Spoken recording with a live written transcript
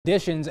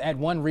Additions at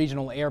one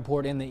regional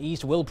airport in the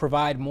east will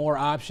provide more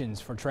options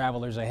for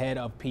travelers ahead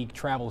of peak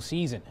travel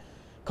season.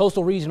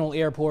 Coastal Regional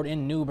Airport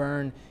in New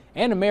Bern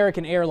and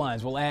American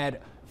Airlines will add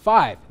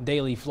 5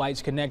 daily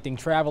flights connecting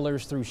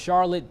travelers through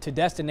Charlotte to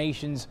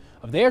destinations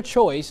of their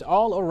choice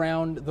all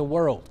around the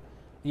world.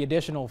 The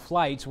additional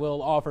flights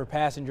will offer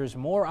passengers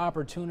more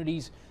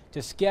opportunities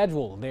to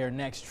schedule their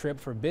next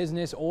trip for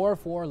business or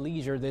for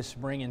leisure this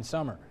spring and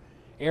summer.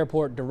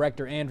 Airport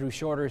Director Andrew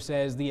Shorter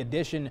says the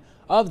addition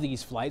of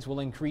these flights will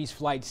increase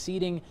flight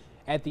seating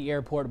at the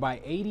airport by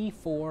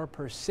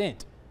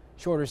 84%.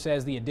 Shorter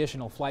says the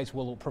additional flights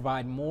will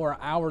provide more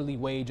hourly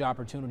wage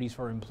opportunities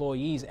for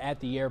employees at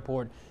the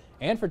airport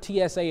and for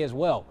TSA as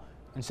well,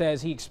 and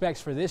says he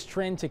expects for this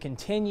trend to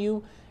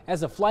continue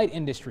as the flight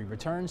industry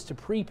returns to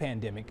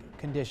pre-pandemic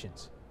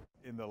conditions.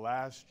 In the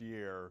last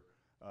year,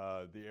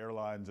 the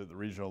airlines at the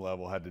regional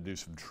level had to do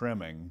some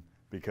trimming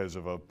because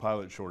of a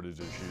pilot shortage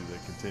issue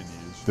that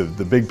continues.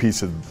 The big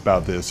piece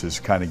about this is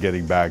kind of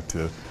getting back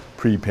to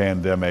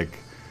pre-pandemic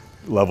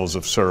levels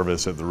of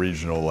service at the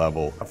regional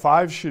level.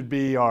 5 should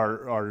be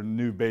our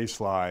new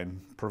baseline,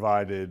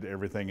 provided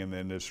everything in the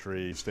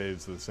industry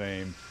stays the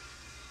same.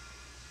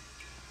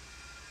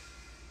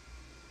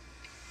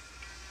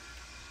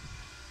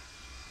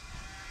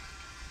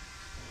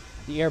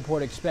 The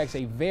airport expects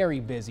a very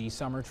busy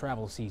summer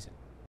travel season.